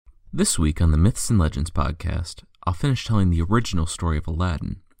This week on the Myths and Legends podcast, I'll finish telling the original story of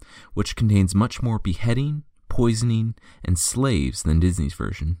Aladdin, which contains much more beheading, poisoning, and slaves than Disney's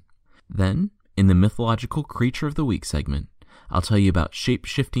version. Then, in the Mythological Creature of the Week segment, I'll tell you about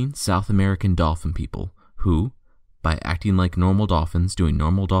shape-shifting South American dolphin people who, by acting like normal dolphins doing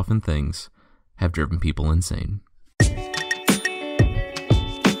normal dolphin things, have driven people insane.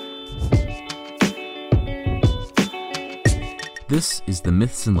 This is the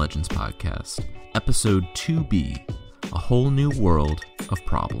Myths and Legends podcast, episode 2B, A Whole New World of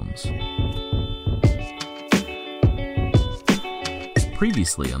Problems.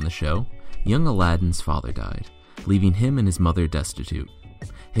 Previously on the show, young Aladdin's father died, leaving him and his mother destitute.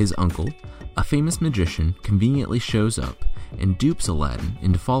 His uncle, a famous magician, conveniently shows up and dupes Aladdin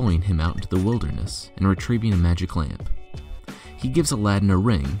into following him out into the wilderness and retrieving a magic lamp. He gives Aladdin a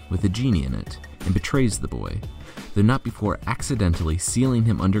ring with a genie in it and betrays the boy, though not before accidentally sealing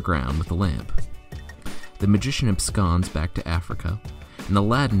him underground with the lamp. The magician absconds back to Africa, and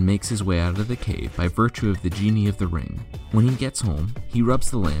Aladdin makes his way out of the cave by virtue of the genie of the ring. When he gets home, he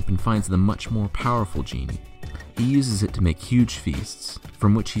rubs the lamp and finds the much more powerful genie. He uses it to make huge feasts,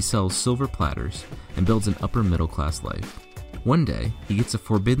 from which he sells silver platters and builds an upper-middle-class life. One day, he gets a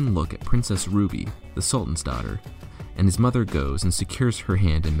forbidden look at Princess Ruby, the Sultan's daughter, and his mother goes and secures her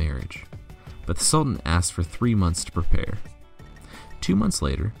hand in marriage. But the Sultan asks for 3 months to prepare. 2 months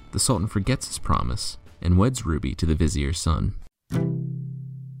later, the Sultan forgets his promise and weds Ruby to the vizier's son.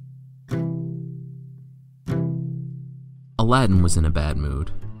 Aladdin was in a bad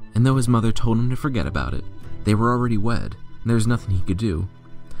mood, and though his mother told him to forget about it, they were already wed, and there was nothing he could do.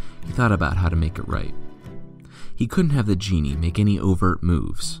 He thought about how to make it right. He couldn't have the genie make any overt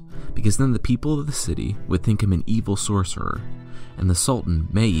moves, because then the people of the city would think him an evil sorcerer, and the Sultan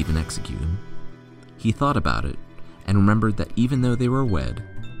may even execute him. He thought about it, and remembered that even though they were wed,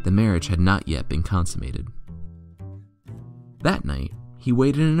 the marriage had not yet been consummated. That night, he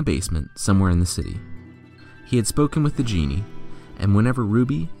waited in a basement somewhere in the city. He had spoken with the genie, and whenever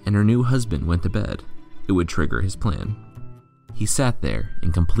Ruby and her new husband went to bed, it would trigger his plan. He sat there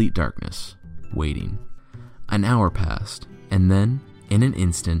in complete darkness, waiting. An hour passed, and then, in an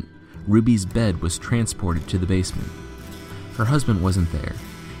instant, Ruby's bed was transported to the basement. Her husband wasn't there,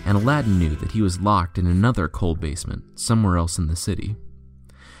 and Aladdin knew that he was locked in another cold basement somewhere else in the city.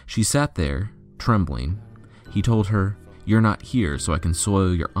 She sat there, trembling. He told her, "You're not here so I can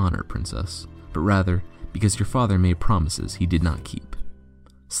soil your honor, princess, but rather because your father made promises he did not keep.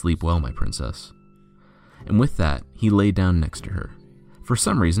 Sleep well, my princess." And with that, he lay down next to her. For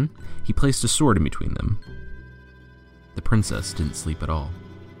some reason, he placed a sword in between them. The princess didn't sleep at all.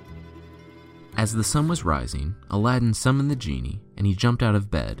 As the sun was rising, Aladdin summoned the genie, and he jumped out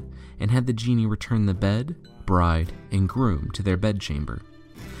of bed and had the genie return the bed, bride, and groom to their bedchamber.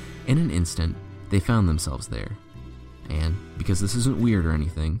 In an instant, they found themselves there. And, because this isn't weird or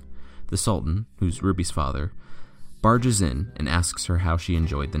anything, the Sultan, who's Ruby's father, barges in and asks her how she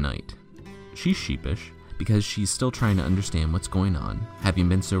enjoyed the night. She's sheepish, because she's still trying to understand what's going on, having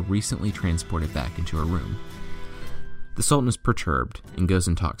been so recently transported back into her room. The Sultan is perturbed and goes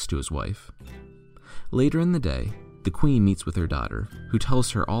and talks to his wife. Later in the day, the queen meets with her daughter, who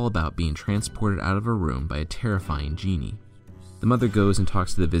tells her all about being transported out of her room by a terrifying genie. The mother goes and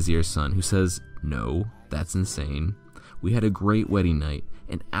talks to the vizier's son, who says, "No, that's insane. We had a great wedding night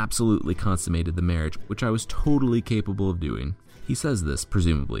and absolutely consummated the marriage, which I was totally capable of doing." He says this,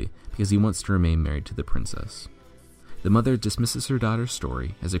 presumably, because he wants to remain married to the princess. The mother dismisses her daughter's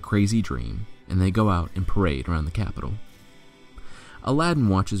story as a crazy dream, and they go out and parade around the capital. Aladdin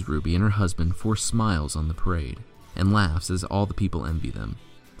watches Ruby and her husband force smiles on the parade, and laughs as all the people envy them,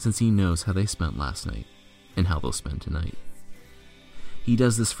 since he knows how they spent last night, and how they'll spend tonight. He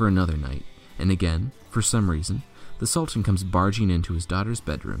does this for another night, and again, for some reason, the Sultan comes barging into his daughter's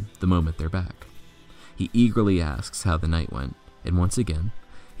bedroom the moment they're back. He eagerly asks how the night went, and once again,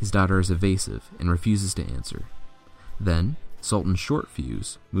 his daughter is evasive and refuses to answer. Then, Sultan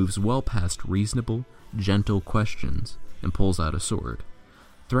Shortfuse moves well past reasonable, gentle questions and pulls out a sword,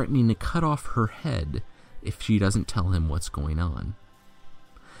 threatening to cut off her head if she doesn't tell him what's going on.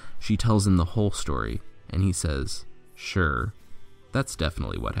 She tells him the whole story, and he says, "Sure, that's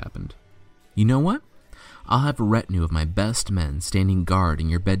definitely what happened. You know what? I'll have a retinue of my best men standing guard in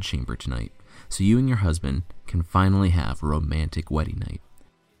your bedchamber tonight, so you and your husband can finally have a romantic wedding night."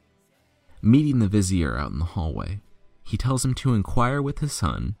 Meeting the vizier out in the hallway, he tells him to inquire with his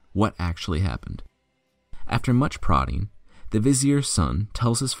son what actually happened. After much prodding, the vizier's son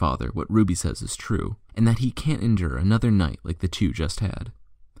tells his father what Ruby says is true, and that he can't endure another night like the two just had.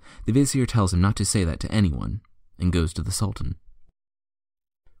 The vizier tells him not to say that to anyone, and goes to the Sultan.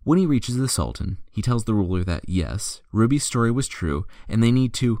 When he reaches the Sultan, he tells the ruler that yes, Ruby's story was true and they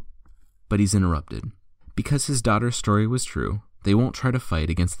need to... But he's interrupted. Because his daughter's story was true, they won't try to fight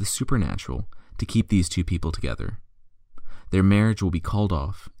against the supernatural to keep these two people together. Their marriage will be called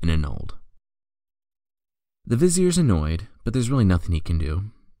off and annulled. The vizier's annoyed, but there's really nothing he can do.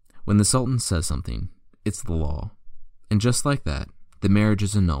 When the Sultan says something, it's the law. And just like that, the marriage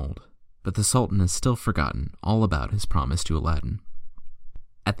is annulled, but the Sultan has still forgotten all about his promise to Aladdin.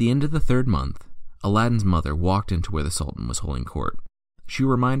 At the end of the 3rd month, Aladdin's mother walked into where the Sultan was holding court. She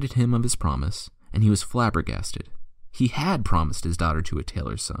reminded him of his promise, and he was flabbergasted. He had promised his daughter to a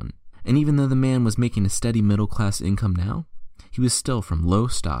tailor's son, and even though the man was making a steady middle-class income now, he was still from low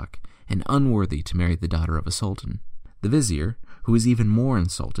stock and unworthy to marry the daughter of a sultan. The vizier, who was even more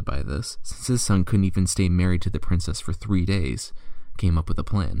insulted by this, since his son couldn't even stay married to the princess for 3 days, came up with a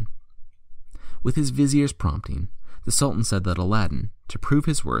plan. With his vizier's prompting, the Sultan said that Aladdin, to prove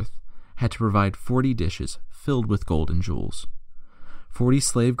his worth, had to provide 40 dishes filled with gold and jewels. 40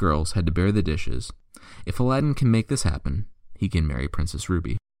 slave girls had to bear the dishes. If Aladdin can make this happen, he can marry Princess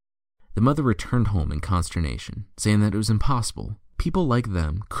Ruby. The mother returned home in consternation, saying that it was impossible. People like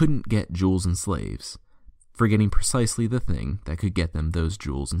them couldn't get jewels and slaves, forgetting precisely the thing that could get them those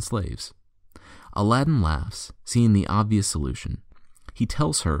jewels and slaves. Aladdin laughs, seeing the obvious solution. He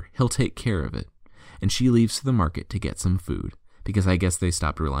tells her he'll take care of it, and she leaves to the market to get some food, because I guess they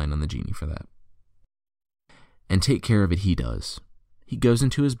stopped relying on the genie for that. And take care of it he does. He goes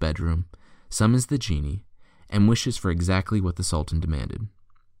into his bedroom, summons the genie, and wishes for exactly what the Sultan demanded.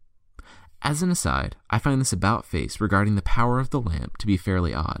 As an aside, I find this about-face regarding the power of the lamp to be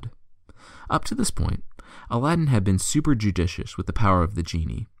fairly odd. Up to this point, Aladdin had been super judicious with the power of the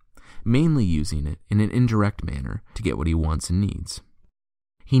genie, mainly using it in an indirect manner to get what he wants and needs.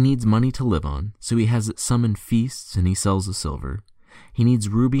 He needs money to live on, so he has it summon feasts and he sells the silver. He needs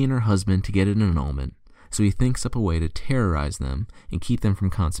Ruby and her husband to get an annulment, so he thinks up a way to terrorize them and keep them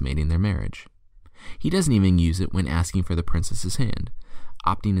from consummating their marriage. He doesn't even use it when asking for the princess's hand,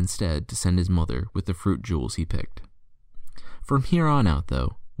 opting instead to send his mother with the fruit jewels he picked. From here on out,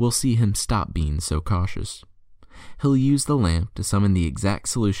 though, we'll see him stop being so cautious. He'll use the lamp to summon the exact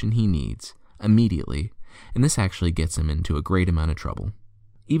solution he needs, immediately, and this actually gets him into a great amount of trouble.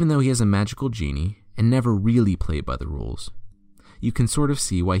 Even though he has a magical genie and never really played by the rules, you can sort of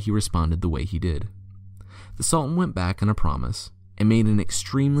see why he responded the way he did. The Sultan went back on a promise and made an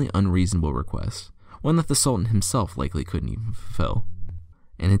extremely unreasonable request, one that the Sultan himself likely couldn't even fulfill.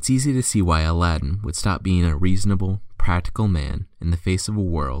 And it's easy to see why Aladdin would stop being a reasonable, practical man in the face of a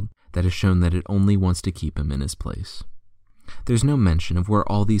world that has shown that it only wants to keep him in his place. There's no mention of where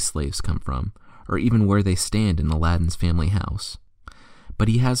all these slaves come from, or even where they stand in Aladdin's family house. But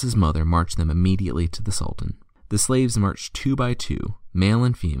he has his mother march them immediately to the Sultan. The slaves march 2 by 2, male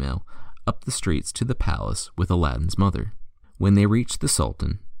and female, up the streets to the palace with Aladdin's mother. When they reached the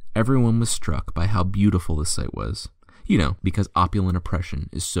Sultan, everyone was struck by how beautiful the sight was. Because opulent oppression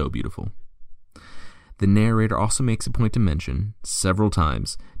is so beautiful. The narrator also makes a point to mention, several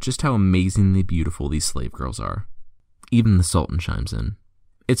times, just how amazingly beautiful these slave girls are. Even the Sultan chimes in.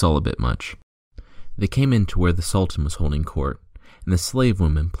 It's all a bit much. They came into where the Sultan was holding court, and the slave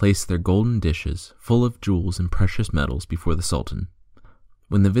women placed their golden dishes full of jewels and precious metals before the Sultan.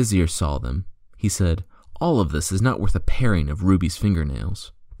 When the vizier saw them, he said, "All of this is not worth a paring of Ruby's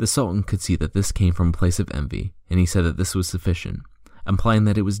fingernails." The Sultan could see that this came from a place of envy, and he said that this was sufficient, implying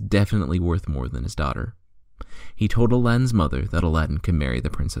that it was definitely worth more than his daughter. He told Aladdin's mother that Aladdin could marry the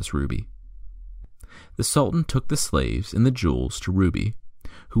Princess Ruby. The Sultan took the slaves and the jewels to Ruby,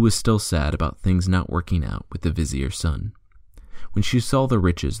 who was still sad about things not working out with the vizier's son. When she saw the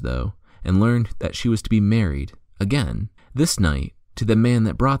riches, though, and learned that she was to be married, again, this night, to the man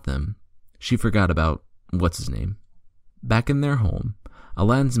that brought them, she forgot about what's-his-name. Back in their home,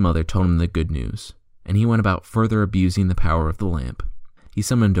 Aladdin's mother told him the good news, and he went about further abusing the power of the lamp. He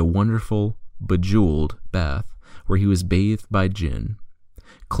summoned a wonderful, bejeweled bath where he was bathed by jinn,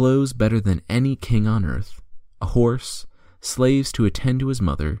 clothes better than any king on earth, a horse, slaves to attend to his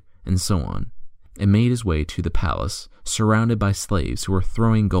mother, and so on, and made his way to the palace, surrounded by slaves who were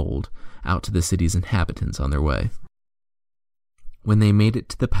throwing gold out to the city's inhabitants on their way. When they made it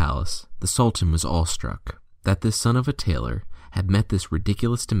to the palace, the Sultan was awestruck that this son of a tailor had met this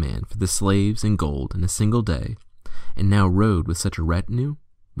ridiculous demand for the slaves and gold in a single day, and now rode with such a retinue,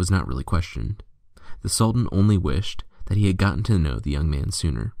 was not really questioned. The Sultan only wished that he had gotten to know the young man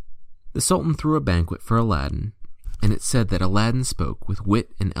sooner. The Sultan threw a banquet for Aladdin, and it said that Aladdin spoke with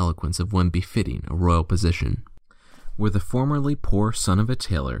wit and eloquence of one befitting a royal position. Where the formerly poor son of a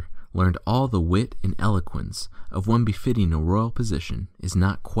tailor learned all the wit and eloquence of one befitting a royal position is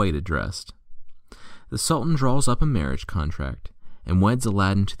not quite addressed. The Sultan draws up a marriage contract and weds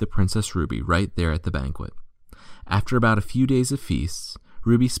Aladdin to the Princess Ruby right there at the banquet. After about a few days of feasts,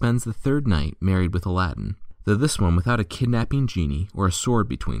 Ruby spends the third night married with Aladdin, though this one without a kidnapping genie or a sword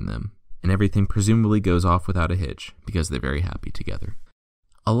between them, and everything presumably goes off without a hitch because they're very happy together.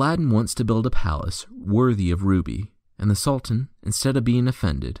 Aladdin wants to build a palace worthy of Ruby, and the Sultan, instead of being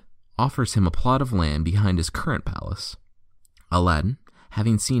offended, offers him a plot of land behind his current palace. Aladdin,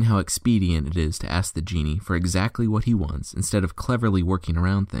 having seen how expedient it is to ask the genie for exactly what he wants instead of cleverly working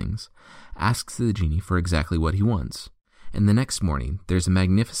around things, asks the genie for exactly what he wants, and the next morning there's a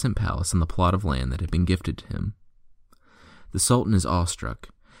magnificent palace on the plot of land that had been gifted to him. The Sultan is awestruck,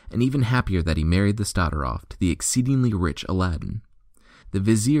 and even happier that he married this daughter off to the exceedingly rich Aladdin. The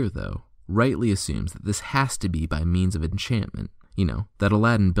vizier, though, rightly assumes that this has to be by means of enchantment, that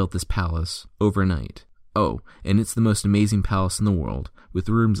Aladdin built this palace overnight. Oh, and it's the most amazing palace in the world, with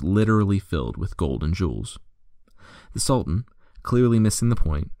rooms literally filled with gold and jewels. The Sultan, clearly missing the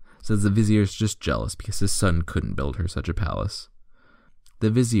point, says the vizier is just jealous because his son couldn't build her such a palace. The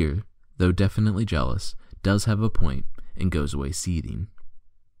vizier, though definitely jealous, does have a point and goes away seething.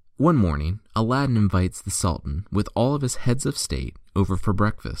 One morning, Aladdin invites the Sultan with all of his heads of state over for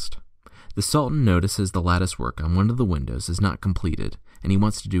breakfast. The Sultan notices the lattice work on one of the windows is not completed, and he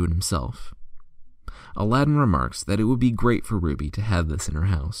wants to do it himself. Aladdin remarks that it would be great for Ruby to have this in her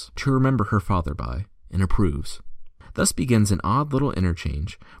house, to remember her father by, and approves. Thus begins an odd little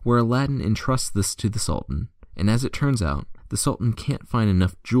interchange where Aladdin entrusts this to the Sultan, and as it turns out, the Sultan can't find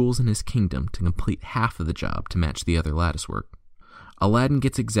enough jewels in his kingdom to complete half of the job to match the other lattice work. Aladdin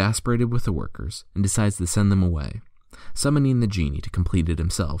gets exasperated with the workers and decides to send them away, summoning the genie to complete it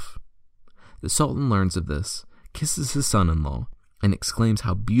himself. The Sultan learns of this, kisses his son-in-law, and exclaims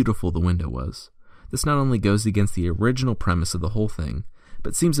how beautiful the window was. This not only goes against the original premise of the whole thing,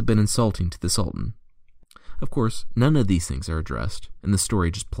 but seems a bit insulting to the Sultan. Of course, none of these things are addressed, and the story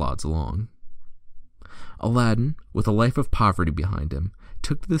just plods along. Aladdin, with a life of poverty behind him,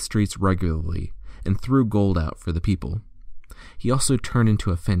 took to the streets regularly and threw gold out for the people. He also turned into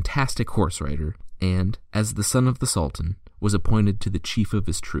a fantastic horse rider, and, as the son of the Sultan, was appointed to the chief of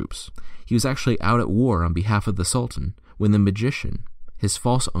his troops. He was actually out at war on behalf of the Sultan when the magician, his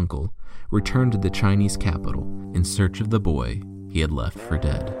false uncle, returned to the Chinese capital in search of the boy he had left for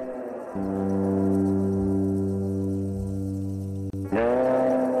dead.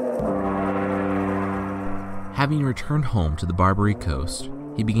 Having returned home to the Barbary coast,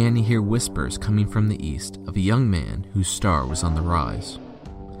 he began to hear whispers coming from the east of a young man whose star was on the rise.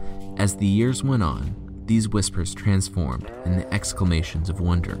 As the years went on, these whispers transformed into exclamations of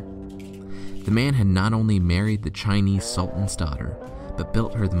wonder. The man had not only married the Chinese Sultan's daughter, but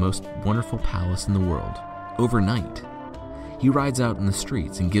built her the most wonderful palace in the world, overnight. He rides out in the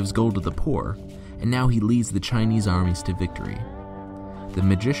streets and gives gold to the poor, and now he leads the Chinese armies to victory. The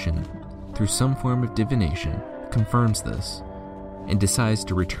magician, through some form of divination, confirms this, and decides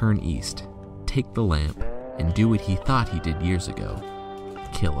to return east, take the lamp, and do what he thought he did years ago,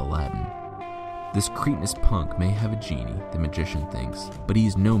 kill Aladdin. This cretinous punk may have a genie, the magician thinks, but he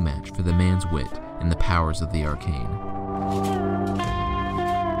is no match for the man's wit and the powers of the arcane.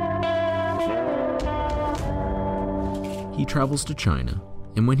 He travels to China,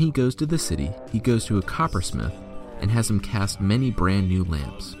 and when he goes to the city, he goes to a coppersmith and has him cast many brand new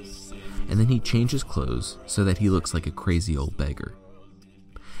lamps. And then he changes clothes so that he looks like a crazy old beggar.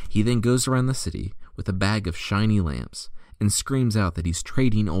 He then goes around the city with a bag of shiny lamps and screams out that he's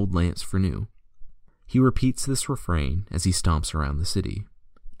trading old lamps for new. He repeats this refrain as he stomps around the city,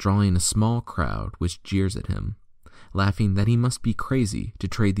 drawing a small crowd which jeers at him, laughing that he must be crazy to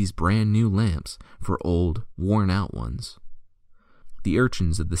trade these brand new lamps for old, worn-out ones. The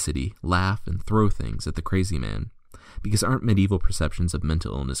urchins of the city laugh and throw things at the crazy man, because aren't medieval perceptions of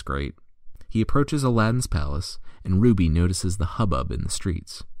mental illness great? He approaches Aladdin's palace, and Ruby notices the hubbub in the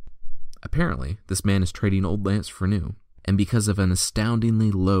streets. Apparently, this man is trading old lamps for new, and because of an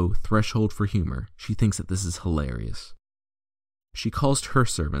astoundingly low threshold for humor, she thinks that this is hilarious. She calls to her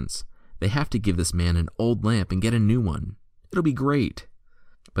servants. They have to give this man an old lamp and get a new one. It'll be great.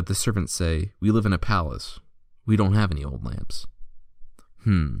 But the servants say, "We live in a palace. We don't have any old lamps."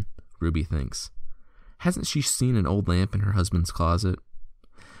 Ruby thinks. Hasn't she seen an old lamp in her husband's closet?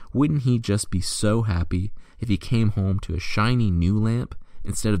 Wouldn't he just be so happy if he came home to a shiny new lamp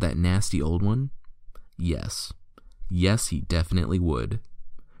instead of that nasty old one? Yes. Yes, he definitely would.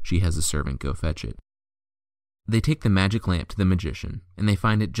 She has a servant go fetch it. They take the magic lamp to the magician, and they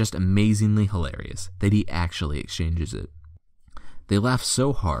find it just amazingly hilarious that he actually exchanges it. They laugh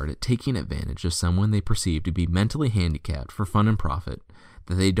so hard at taking advantage of someone they perceive to be mentally handicapped for fun and profit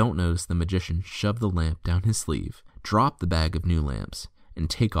that they don't notice the magician shove the lamp down his sleeve, drop the bag of new lamps, and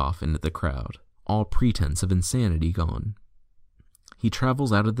take off into the crowd, all pretense of insanity gone. He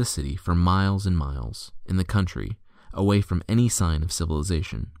travels out of the city for miles and miles, in the country, away from any sign of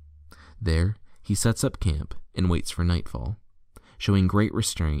civilization. There, he sets up camp and waits for nightfall, showing great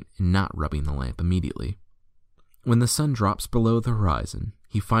restraint in not rubbing the lamp immediately. When the sun drops below the horizon,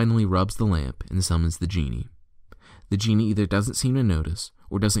 he finally rubs the lamp and summons the genie. The genie either doesn't seem to notice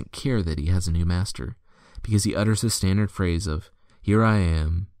or doesn't care that he has a new master, because he utters his standard phrase of, "Here I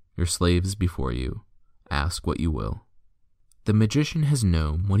am, your slave is before you, ask what you will." The magician has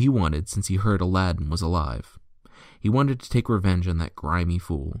known what he wanted since he heard Aladdin was alive. He wanted to take revenge on that grimy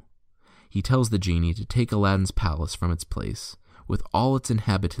fool. He tells the genie to take Aladdin's palace from its place, with all its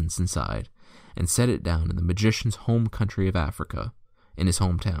inhabitants inside, and set it down in the magician's home country of Africa, in his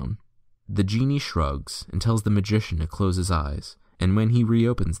hometown. The genie shrugs and tells the magician to close his eyes, and when he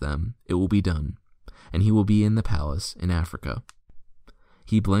reopens them, it will be done, and he will be in the palace in Africa.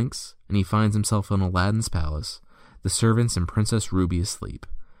 He blinks, and he finds himself in Aladdin's palace, the servants and Princess Ruby asleep,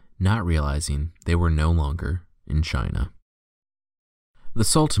 not realizing they were no longer in China. The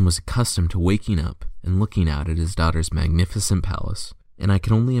Sultan was accustomed to waking up and looking out at his daughter's magnificent palace, and I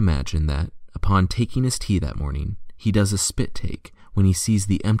can only imagine that, upon taking his tea that morning, he does a spit take when he sees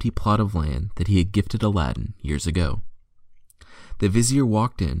the empty plot of land that he had gifted Aladdin years ago. The vizier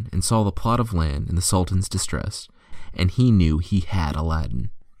walked in and saw the plot of land in the Sultan's distress, and he knew he had Aladdin.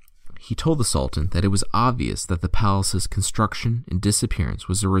 He told the Sultan that it was obvious that the palace's construction and disappearance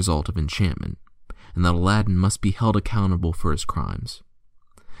was a result of enchantment, and that Aladdin must be held accountable for his crimes.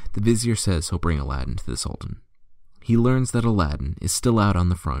 The vizier says he'll bring Aladdin to the Sultan. He learns that Aladdin is still out on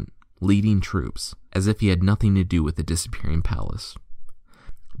the front, leading troops, as if he had nothing to do with the disappearing palace.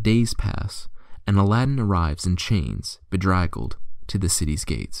 Days pass, and Aladdin arrives in chains, bedraggled, to the city's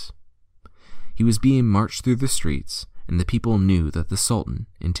gates. He was being marched through the streets, and the people knew that the Sultan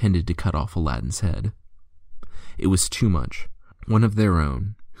intended to cut off Aladdin's head. It was too much. One of their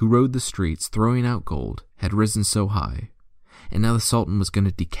own, who rode the streets throwing out gold, had risen so high, and now the Sultan was going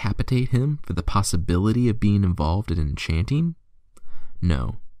to decapitate him for the possibility of being involved in enchanting?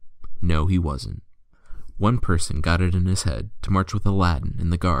 No, he wasn't. One person got it in his head to march with Aladdin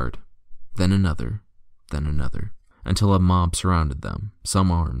and the guard, then another, until a mob surrounded them,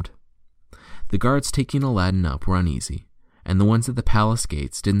 some armed. The guards taking Aladdin up were uneasy, and the ones at the palace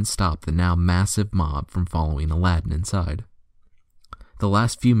gates didn't stop the now massive mob from following Aladdin inside. The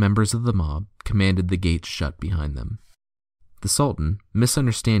last few members of the mob commanded the gates shut behind them. The Sultan,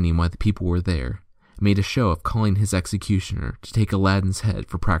 misunderstanding why the people were there, made a show of calling his executioner to take Aladdin's head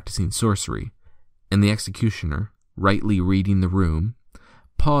for practicing sorcery, and the executioner, rightly reading the room,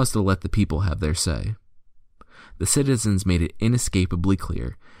 paused to let the people have their say. The citizens made it inescapably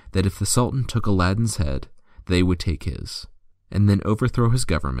clear that if the Sultan took Aladdin's head, they would take his, and then overthrow his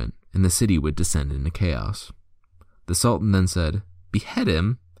government, and the city would descend into chaos. The Sultan then said, "Behead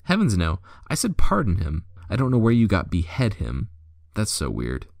him? Heavens no, I said pardon him. I don't know where you got behead him. That's so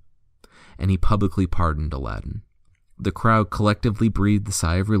weird." And he publicly pardoned Aladdin. The crowd collectively breathed a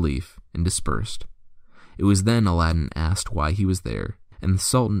sigh of relief and dispersed. It was then Aladdin asked why he was there, and the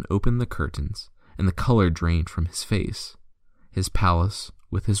Sultan opened the curtains, and the color drained from his face. His palace,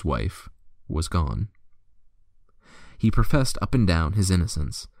 with his wife, was gone. He professed up and down his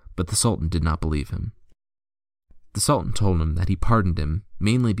innocence, but the Sultan did not believe him. The Sultan told him that he pardoned him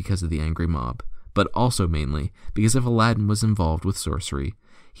mainly because of the angry mob, but also mainly because if Aladdin was involved with sorcery,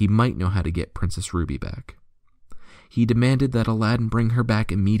 he might know how to get Princess Ruby back. He demanded that Aladdin bring her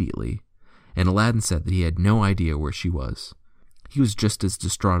back immediately, and Aladdin said that he had no idea where she was. He was just as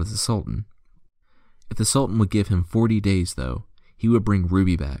distraught as the Sultan. If the Sultan would give him 40 days, though, he would bring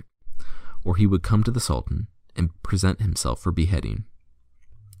Ruby back, or he would come to the Sultan and present himself for beheading.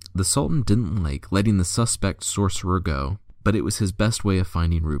 The Sultan didn't like letting the suspect sorcerer go, but it was his best way of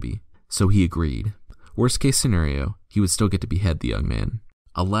finding Ruby, so he agreed. Worst case scenario, he would still get to behead the young man.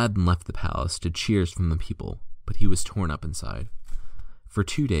 Aladdin left the palace to cheers from the people, but he was torn up inside. For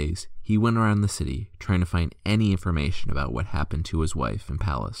 2 days, he went around the city trying to find any information about what happened to his wife and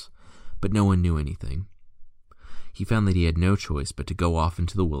palace, but no one knew anything. He found that he had no choice but to go off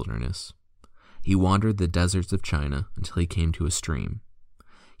into the wilderness. He wandered the deserts of China until he came to a stream.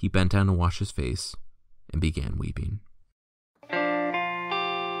 He bent down to wash his face and began weeping.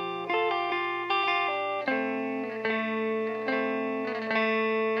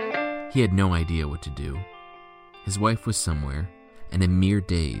 He had no idea what to do. His wife was somewhere, and in mere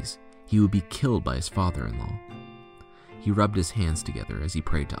days, he would be killed by his father-in-law. he rubbed his hands together as he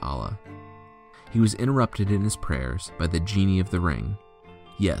prayed to Allah. He was interrupted in his prayers by the genie of the ring.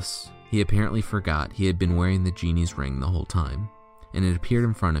 Yes, he apparently forgot he had been wearing the genie's ring the whole time, and it appeared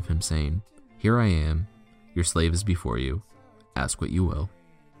in front of him saying, "Here I am, your slave is before you, ask what you will."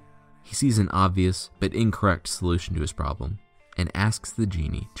 He sees an obvious but incorrect solution to his problem, and asks the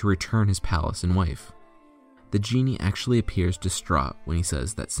genie to return his palace and wife. The genie actually appears distraught when he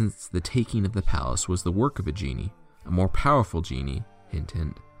says that since the taking of the palace was the work of a genie, a more powerful genie, hint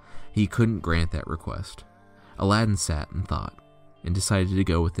hint, he couldn't grant that request. Aladdin sat and thought, and decided to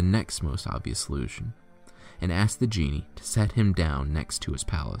go with the next most obvious solution, and asked the genie to set him down next to his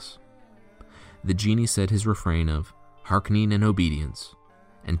palace. The genie said his refrain of hearkening and obedience,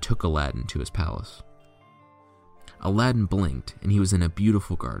 and took Aladdin to his palace. Aladdin blinked, and he was in a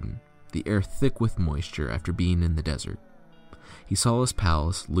beautiful garden, the air thick with moisture after being in the desert. He saw his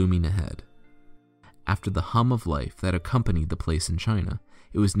palace looming ahead. After the hum of life that accompanied the place in China,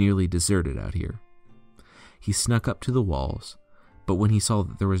 it was nearly deserted out here. He snuck up to the walls, but when he saw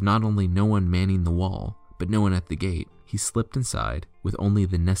that there was not only no one manning the wall, but no one at the gate, he slipped inside with only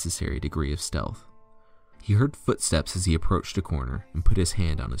the necessary degree of stealth. He heard footsteps as he approached a corner and put his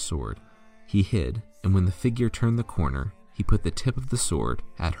hand on his sword. He hid, and when the figure turned the corner, he put the tip of the sword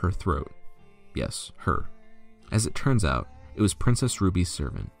at her throat. Yes, her. As it turns out, it was Princess Ruby's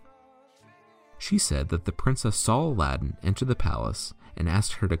servant. She said that the princess saw Aladdin enter the palace and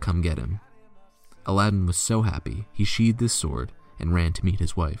asked her to come get him. Aladdin was so happy, he sheathed his sword and ran to meet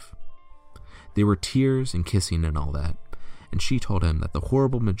his wife. There were tears and kissing and all that, and she told him that the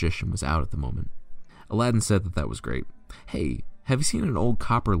horrible magician was out at the moment. Aladdin said that was great. "Hey, have you seen an old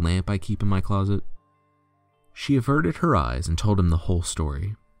copper lamp I keep in my closet?" She averted her eyes and told him the whole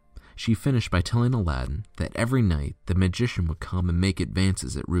story. She finished by telling Aladdin that every night the magician would come and make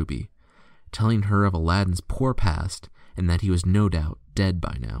advances at Ruby, telling her of Aladdin's poor past and that he was no doubt dead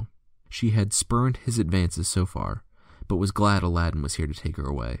by now. She had spurned his advances so far, but was glad Aladdin was here to take her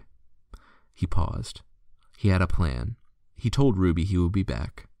away. He paused. He had a plan. He told Ruby he would be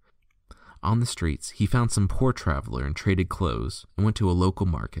back. On the streets, he found some poor traveler and traded clothes, and went to a local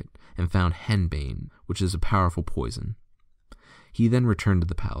market and found henbane, which is a powerful poison. He then returned to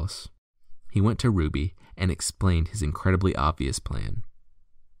the palace. He went to Ruby and explained his incredibly obvious plan.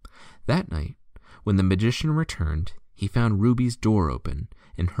 That night, when the magician returned, he found Ruby's door open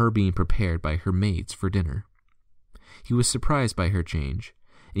and her being prepared by her maids for dinner. He was surprised by her change,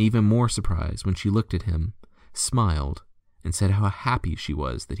 and even more surprised when she looked at him, smiled, and said how happy she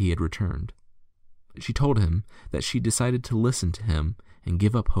was that he had returned. She told him that she decided to listen to him and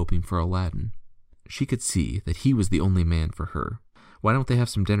give up hoping for Aladdin. She could see that he was the only man for her. Why don't they have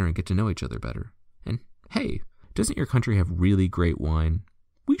some dinner and get to know each other better? And hey, doesn't your country have really great wine?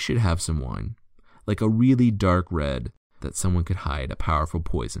 We should have some wine, like a really dark red that someone could hide a powerful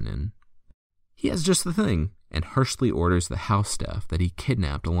poison in. He has just the thing, and harshly orders the house staff that he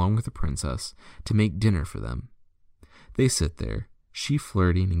kidnapped along with the princess to make dinner for them. They sit there, she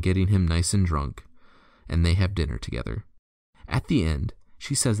flirting and getting him nice and drunk, and they have dinner together. At the end,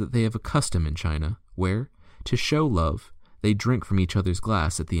 she says that they have a custom in China where, to show love, they drink from each other's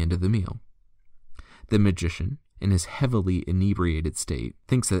glass at the end of the meal. The magician, in his heavily inebriated state,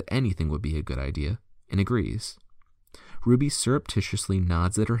 thinks that anything would be a good idea, and agrees. Ruby surreptitiously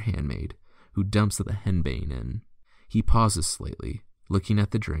nods at her handmaid, who dumps the henbane in. He pauses slightly, looking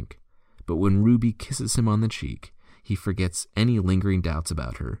at the drink, but when Ruby kisses him on the cheek, he forgets any lingering doubts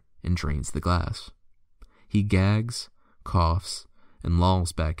about her and drains the glass. He gags, coughs, and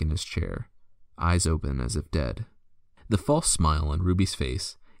lolls back in his chair, eyes open as if dead. The false smile on Ruby's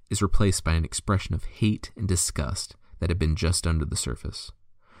face is replaced by an expression of hate and disgust that had been just under the surface.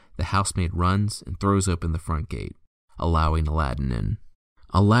 The housemaid runs and throws open the front gate, allowing Aladdin in.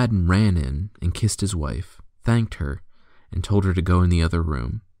 Aladdin ran in and kissed his wife, thanked her, and told her to go in the other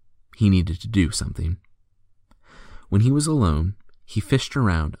room. He needed to do something. When he was alone, he fished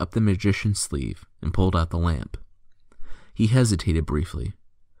around up the magician's sleeve and pulled out the lamp. He hesitated briefly.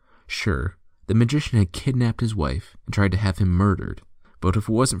 Sure, the magician had kidnapped his wife and tried to have him murdered, but if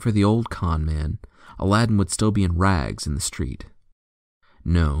it wasn't for the old con man, Aladdin would still be in rags in the street.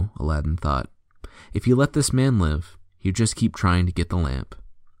 No, Aladdin thought, if he let this man live, he'd just keep trying to get the lamp.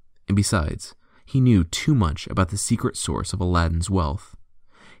 And besides, he knew too much about the secret source of Aladdin's wealth.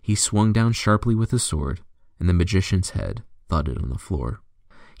 He swung down sharply with his sword, and the magician's head thudded on the floor.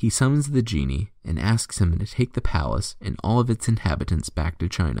 He summons the genie and asks him to take the palace and all of its inhabitants back to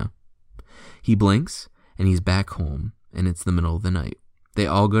China. He blinks, and he's back home, and it's the middle of the night. They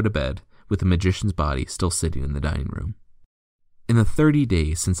all go to bed, with the magician's body still sitting in the dining room. In the 30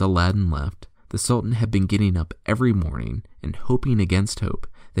 days since Aladdin left, the Sultan had been getting up every morning and hoping against hope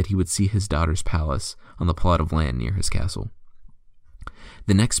that he would see his daughter's palace on the plot of land near his castle.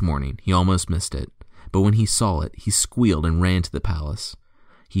 The next morning, he almost missed it, but when he saw it, he squealed and ran to the palace.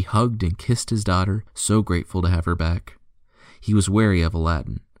 He hugged and kissed his daughter, so grateful to have her back. He was wary of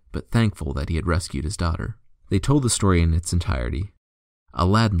Aladdin, but thankful that he had rescued his daughter. They told the story in its entirety,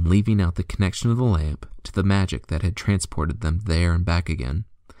 Aladdin leaving out the connection of the lamp to the magic that had transported them there and back again,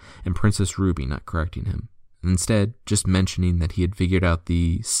 and Princess Ruby not correcting him, and instead just mentioning that he had figured out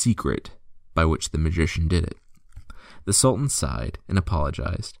the secret by which the magician did it. The Sultan sighed and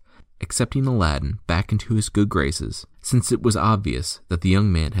apologized, accepting Aladdin back into his good graces, since it was obvious that the young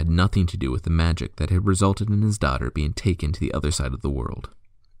man had nothing to do with the magic that had resulted in his daughter being taken to the other side of the world.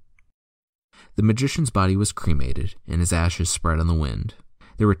 The magician's body was cremated, and his ashes spread on the wind.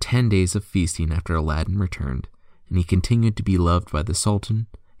 There were 10 days of feasting after Aladdin returned, and he continued to be loved by the Sultan,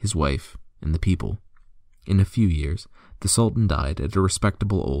 his wife, and the people. In a few years, the Sultan died at a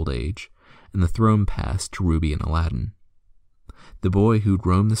respectable old age, and the throne passed to Ruby and Aladdin. The boy who'd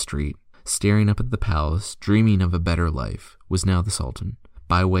roamed the street, staring up at the palace, dreaming of a better life, was now the Sultan,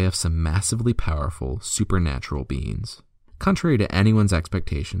 by way of some massively powerful, supernatural beings. Contrary to anyone's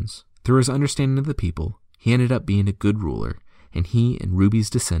expectations, through his understanding of the people, he ended up being a good ruler, and he and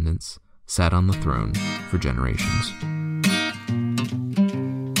Ruby's descendants sat on the throne for generations.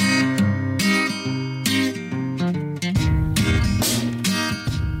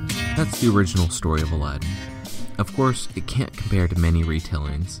 That's the original story of Aladdin. Of course, it can't compare to many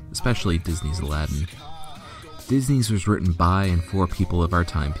retellings, especially Disney's Aladdin. Disney's was written by and for people of our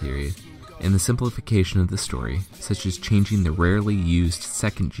time period, and the simplification of the story, such as changing the rarely used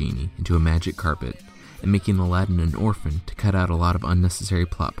second genie into a magic carpet, and making Aladdin an orphan to cut out a lot of unnecessary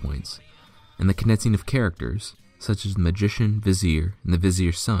plot points, and the condensing of characters, such as the magician, vizier, and the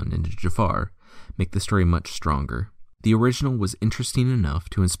vizier's son into Jafar, make the story much stronger. The original was interesting enough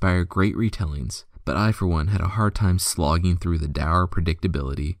to inspire great retellings, but I, for one, had a hard time slogging through the dour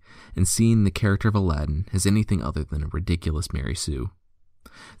predictability and seeing the character of Aladdin as anything other than a ridiculous Mary Sue.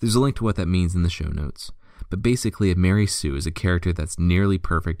 There's a link to what that means in the show notes, but basically a Mary Sue is a character that's nearly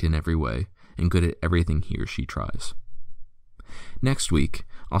perfect in every way and good at everything he or she tries. Next week,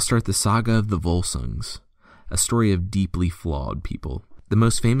 I'll start the saga of the Volsungs, a story of deeply flawed people. The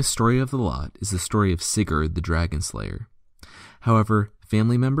most famous story of the lot is the story of Sigurd the Dragon Slayer. However,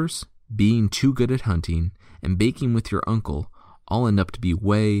 family members, being too good at hunting, and baking with your uncle all end up to be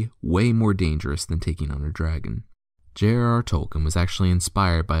way, way more dangerous than taking on a dragon. J.R.R. Tolkien was actually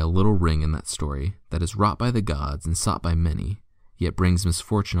inspired by a little ring in that story that is wrought by the gods and sought by many, yet brings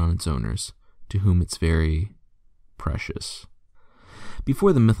misfortune on its owners, to whom it's very precious.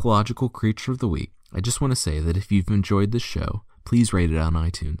 Before the mythological creature of the week, I just want to say that if you've enjoyed this show, please rate it on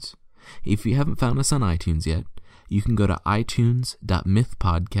iTunes. If you haven't found us on iTunes yet, you can go to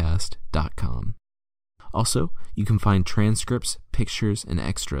itunes.mythpodcast.com. Also, you can find transcripts, pictures, and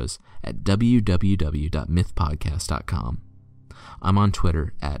extras at www.mythpodcast.com. I'm on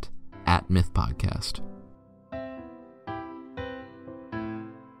Twitter at @mythpodcast.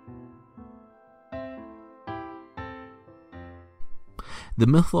 The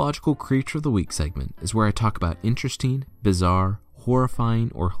Mythological Creature of the Week segment is where I talk about interesting, bizarre,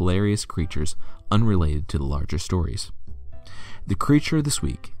 horrifying, or hilarious creatures unrelated to the larger stories. The creature this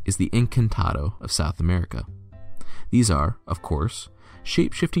week is the Encantado of South America. These are, of course,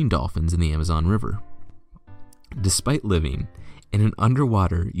 shape-shifting dolphins in the Amazon River. Despite living in an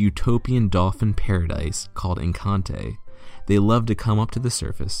underwater utopian dolphin paradise called Encante, they love to come up to the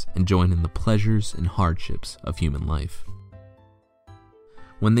surface and join in the pleasures and hardships of human life.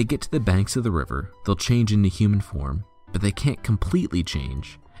 When they get to the banks of the river, they'll change into human form, but they can't completely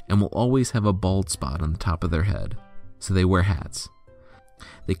change and will always have a bald spot on the top of their head, so they wear hats.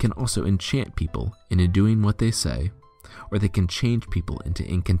 They can also enchant people into doing what they say, or they can change people into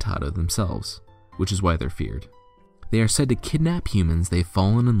Encantado themselves, which is why they're feared. They are said to kidnap humans they've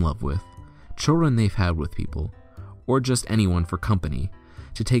fallen in love with, children they've had with people, or just anyone for company,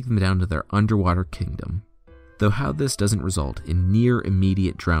 to take them down to their underwater kingdom, though how this doesn't result in near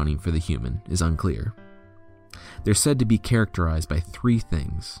immediate drowning for the human is unclear. They're said to be characterized by 3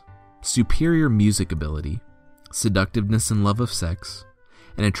 things: superior music ability, seductiveness and love of sex,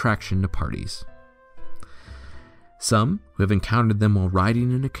 and attraction to parties. Some who have encountered them while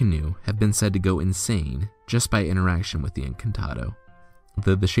riding in a canoe have been said to go insane just by interaction with the Encantado,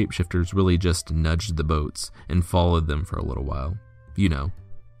 though the shapeshifters really just nudged the boats and followed them for a little while,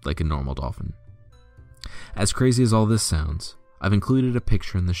 like a normal dolphin. As crazy as all this sounds, I've included a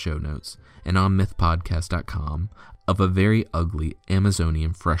picture in the show notes and on mythpodcast.com of a very ugly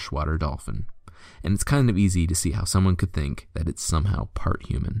Amazonian freshwater dolphin, and it's kind of easy to see how someone could think that it's somehow part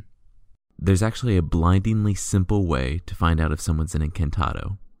human. There's actually a blindingly simple way to find out if someone's an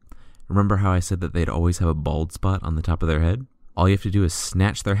Encantado. Remember how I said that they'd always have a bald spot on the top of their head? All you have to do is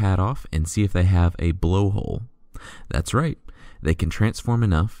snatch their hat off and see if they have a blowhole. That's right, they can transform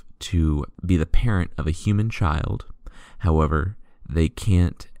enough to be the parent of a human child. However, they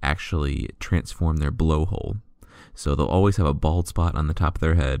can't actually transform their blowhole. So they'll always have a bald spot on the top of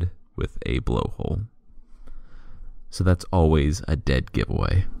their head with a blowhole. So that's always a dead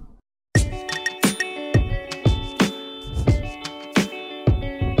giveaway.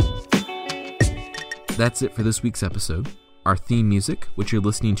 That's it for this week's episode. Our theme music, which you're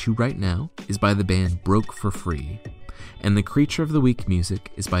listening to right now, is by the band Broke for Free, and the Creature of the Week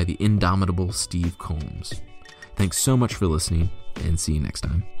music is by the indomitable Steve Combs. Thanks so much for listening, and see you next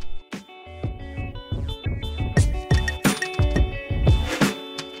time.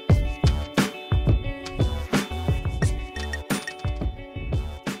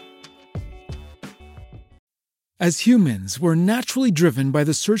 As humans, we're naturally driven by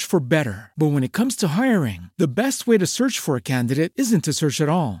the search for better. But when it comes to hiring, the best way to search for a candidate isn't to search at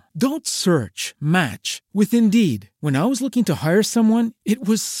all. Don't search, match with Indeed. When I was looking to hire someone, it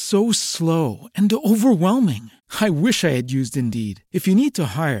was so slow and overwhelming. I wish I had used Indeed. If you need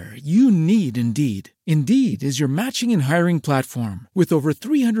to hire, you need Indeed. Indeed is your matching and hiring platform with over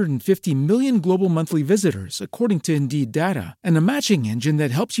 350 million global monthly visitors, according to Indeed data, and a matching engine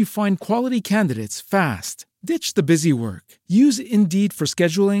that helps you find quality candidates fast. Ditch the busy work. Use Indeed for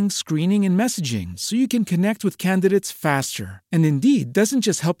scheduling, screening, and messaging so you can connect with candidates faster. And Indeed doesn't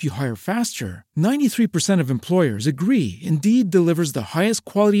just help you hire faster. 93% of employers agree Indeed delivers the highest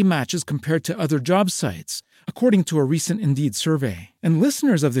quality matches compared to other job sites, according to a recent Indeed survey. And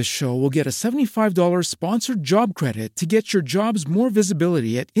listeners of this show will get a $75 sponsored job credit to get your jobs more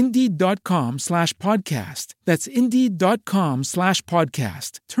visibility at Indeed.com/podcast. That's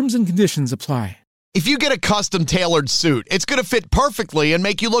Indeed.com/podcast. Terms and conditions apply. If you get a custom-tailored suit, it's going to fit perfectly and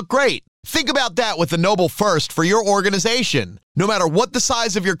make you look great. Think about that with a Noble First for your organization. No matter what the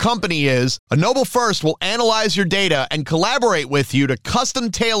size of your company is, a Noble First will analyze your data and collaborate with you to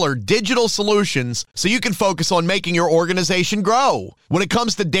custom-tailor digital solutions so you can focus on making your organization grow. When it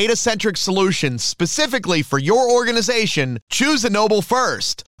comes to data-centric solutions specifically for your organization, choose a Noble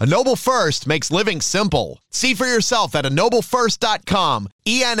First. A Noble First makes living simple. See for yourself at ennoblefirst.com,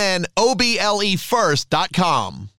 ENNOBLE first.com.